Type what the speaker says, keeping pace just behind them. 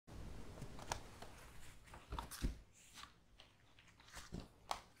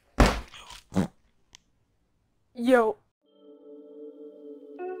Yo.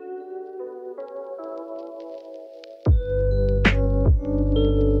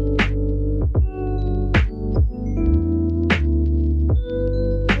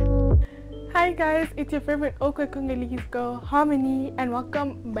 Hi guys, it's your favorite Okwe Congolese girl, Harmony, and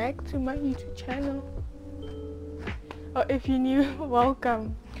welcome back to my YouTube channel. Or if you're new,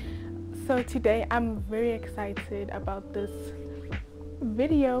 welcome. So today I'm very excited about this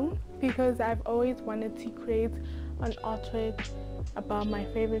video because I've always wanted to create an artwork about my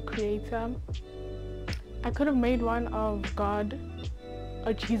favorite creator. I could have made one of God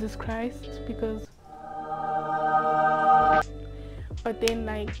or Jesus Christ but then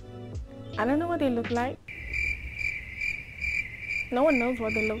I don't know what they look like. No one knows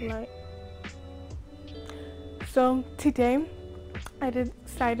what they look like. So today I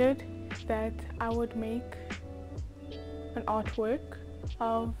decided that I would make an artwork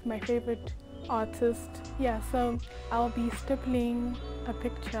of my favorite artist. Yeah, so I'll be stippling a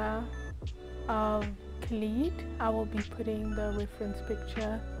picture of Khalid. I will be putting the reference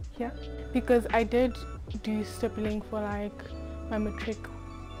picture here because I did do stippling for my matric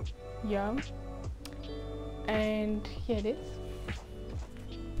year, and here it is.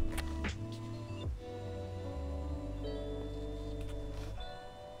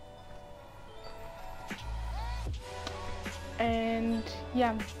 And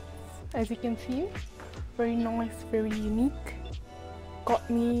yeah, as you can see, very nice, very unique. Got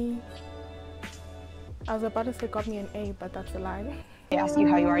me, I was about to say got me an A, but that's a lie. They ask you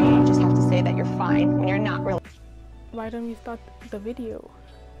how you are, you just have to say that you're fine when you're not really. Why don't we start the video?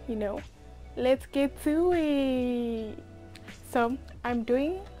 You know, let's get to it. So I'm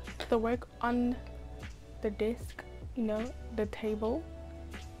doing the work on the desk, you know, the table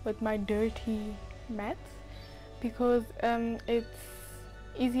with my dirty mats because it's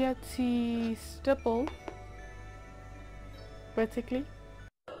easier to stipple vertically,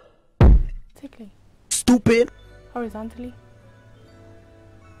 Stupid. horizontally.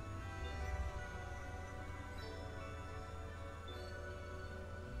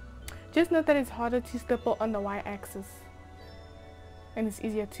 Just note that it's harder to stipple on the y-axis and it's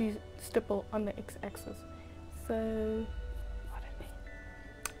easier to stipple on the x-axis. So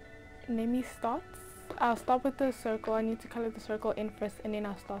let me start. I'll start with the circle. I need to color the circle in first and then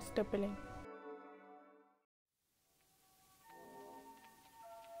I'll start stippling.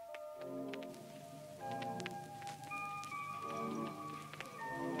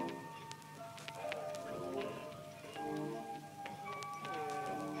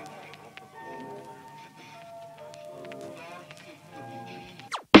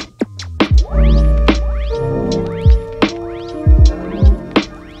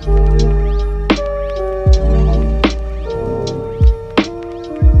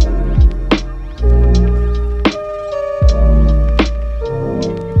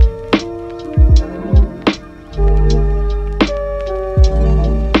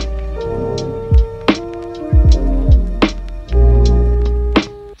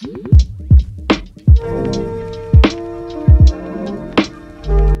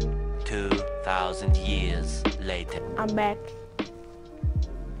 Years later. I'm back,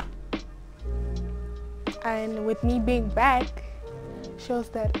 and with me being back shows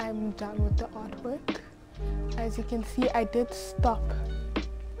that I'm done with the artwork. As you can see, I did stop.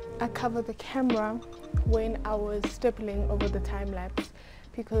 I covered the camera when I was stippling over the time lapse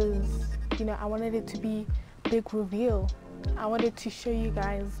because, you know, I wanted it to be big reveal. I wanted to show you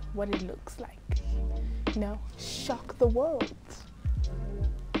guys what it looks like, you know, shock the world,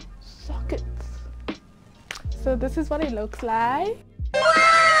 shock it. So this is what it looks like. Wow!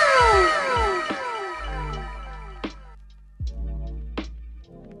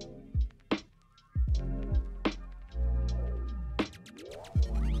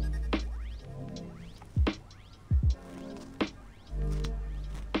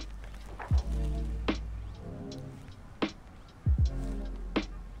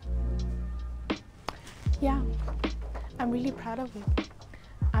 Yeah, I'm really proud of it.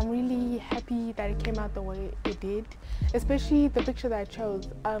 I'm really happy that it came out the way it did, especially the picture that I chose.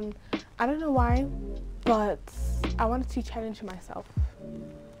 I don't know why, but I wanted to challenge myself.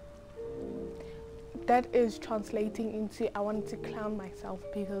 That is translating into I wanted to clown myself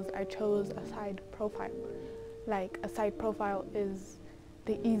because I chose a side profile. Like, a side profile is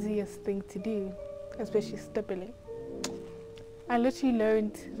the easiest thing to do, especially stippling. I literally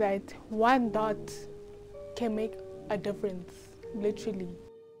learned that one dot can make a difference, literally.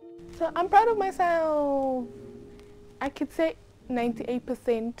 So I'm proud of myself. I could say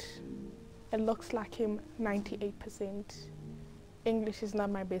 98%. It looks like him 98%. English is not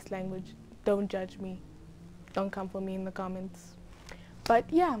my best language. Don't judge me. don't come for me in the comments. But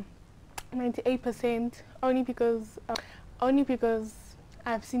yeah, 98% only because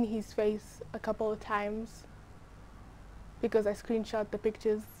I've seen his face a couple of times, because I screenshot the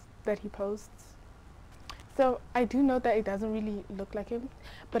pictures that he posts. So I do know that it doesn't really look like him,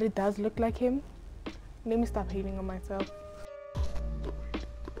 but it does look like him. Let me stop hating on myself.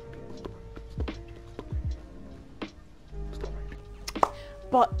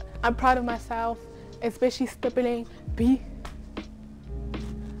 But I'm proud of myself, especially stippling B.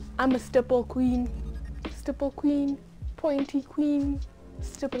 I'm a stipple queen, pointy queen,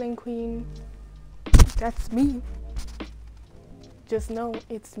 stippling queen. That's me. Just know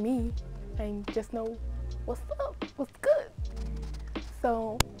it's me, and just know what's up, what's good.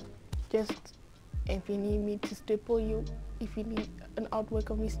 So just, if you need me to stipple you, if you need an artwork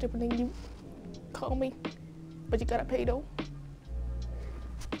of me stippling you, call me, but you gotta pay though.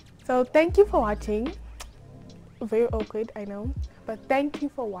 So thank you for watching. Very awkward, I know, but thank you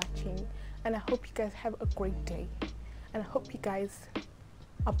for watching, and I hope you guys have a great day, and I hope you guys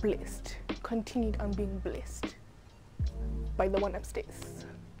are blessed, continued on being blessed by the one upstairs.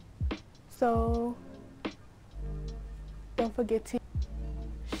 So don't forget to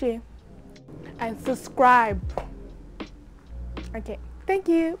share and subscribe. Okay, thank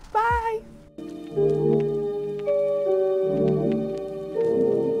you, bye.